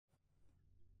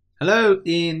Hello,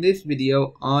 in this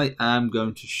video I am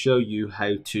going to show you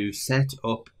how to set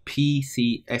up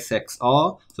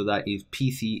PCSXR, so that is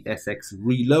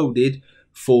PCSX-Reloaded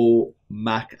for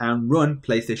Mac and run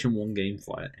PlayStation 1 games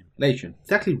via emulation.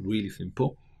 It's actually really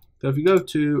simple. So if you go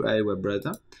to a web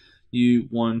browser, you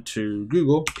want to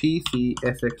Google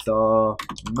PCSXR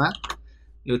Mac.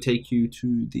 It'll take you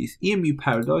to this EMU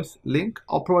Paradise link.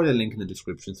 I'll provide a link in the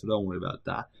description, so don't worry about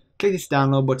that. Click this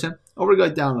download button. Already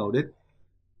got it downloaded.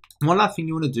 One last thing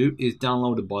you want to do is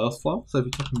download the BIOS file. So if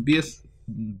you type in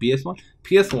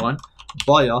Ps1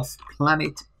 Bios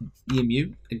Planet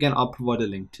EMU, again I'll provide a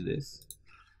link to this.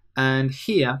 And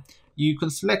here you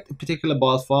can select a particular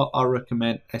BIOS file. I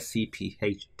recommend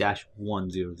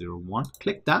SCPH-1001.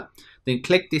 Click that, then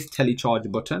click this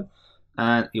telecharger button,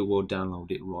 and it will download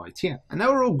it right here. And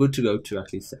now we're all good to go to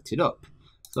actually set it up.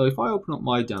 So if I open up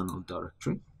my download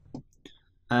directory,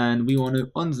 and we want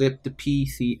to unzip the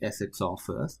PCSXR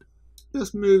first.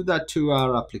 Just move that to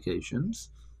our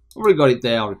applications. Already got it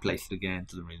there, I'll replace it again,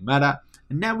 doesn't really matter.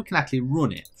 And now we can actually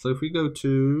run it. So if we go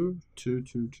to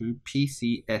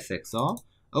PCSXR,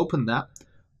 open that,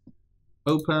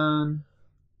 open.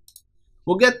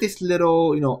 We'll get this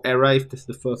little error if this is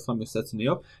the first time you're setting it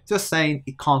up. It's just saying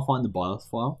it can't find the BIOS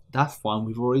file. That's fine,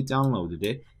 we've already downloaded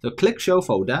it. So click show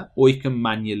folder, or you can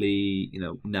manually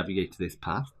navigate to this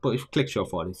path. But if you click show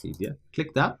folder, it's easier.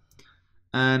 Click that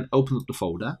and open up the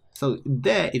folder. So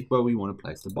there is where we want to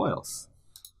place the BIOS.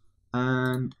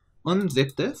 And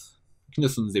unzip this. You can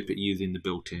just unzip it using the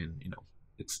built-in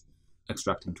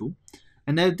extracting tool.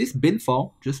 And now this bin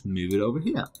file, just move it over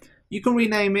here. You can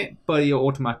rename it, but it'll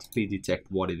automatically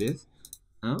detect what it is.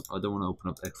 Oh, I don't want to open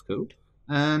up Xcode.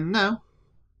 And now,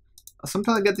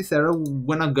 sometimes I get this error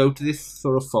when I go to this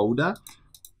sort of folder.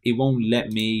 It won't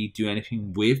let me do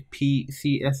anything with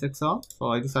PCSXR. So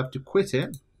I just have to quit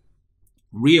it,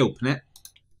 reopen it.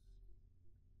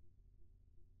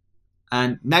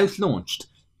 And now it's launched.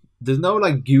 There's no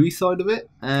GUI side of it,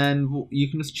 and you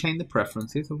can just change the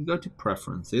preferences. So if we go to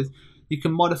preferences, you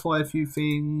can modify a few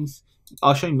things.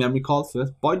 I'll show you memory cards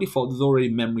first. By default, there's already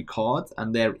memory cards,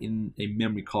 and they're in a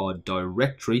memory card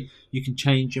directory. You can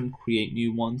change them, create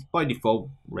new ones. By default,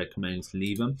 recommend just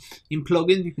leave them. In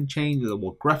plugins, you can change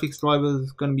what graphics driver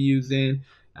is going to be using,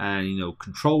 and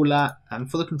controller. And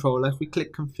for the controller, if we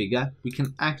click configure, we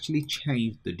can actually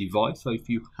change the device. So if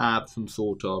you have some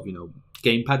sort of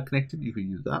gamepad connected, you can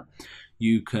use that.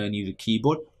 You can use a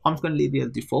keyboard. I'm just going to leave it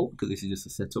as default because this is just a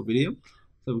setup video.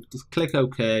 So just click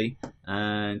OK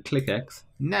and click X.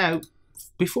 Now,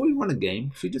 before we run a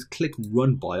game, if we just click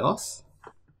Run BIOS,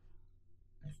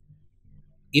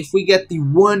 if we get the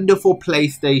wonderful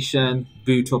PlayStation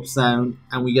boot up sound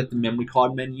and we get the memory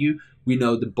card menu, we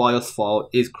know the BIOS file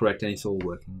is correct and it's all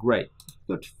working great.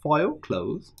 Go to File,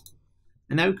 Close,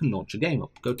 and now we can launch a game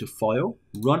up. Go to File,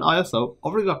 Run ISO.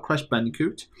 I've already got Crash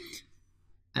Bandicoot,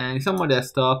 and it's on my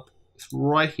desktop.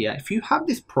 Right here. If you have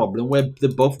this problem where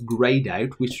they're both grayed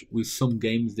out, which with some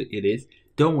games that it is,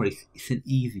 don't worry, it's an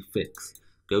easy fix.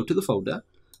 Go to the folder,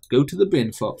 go to the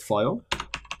bin file,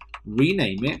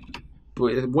 rename it.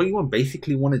 But what you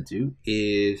basically want to do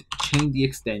is change the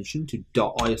extension to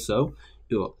 .iso.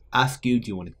 It will ask you, do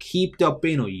you want to keep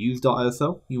 .bin or use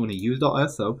 .iso? You want to use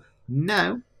 .iso.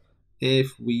 Now,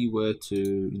 if we were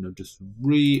to just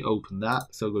reopen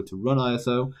that, so go to run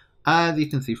ISO. As you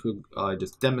can see, if I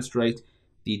just demonstrate,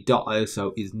 the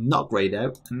 .iso is not grayed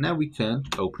out, and now we can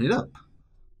open it up,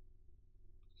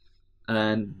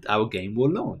 and our game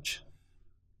will launch.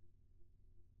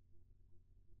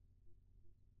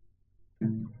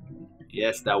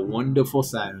 Yes, that wonderful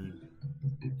sound.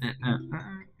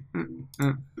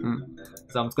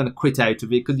 So I'm just going to quit out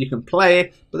of it because you can play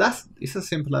it, but it's as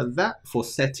simple as that for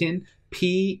setting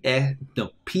PCSXR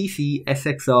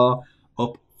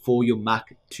up for your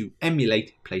Mac to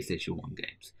emulate PlayStation 1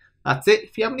 games. That's it.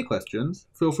 If you have any questions,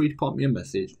 feel free to pop me a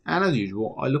message. And as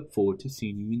usual, I look forward to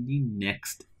seeing you in the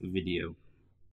next video.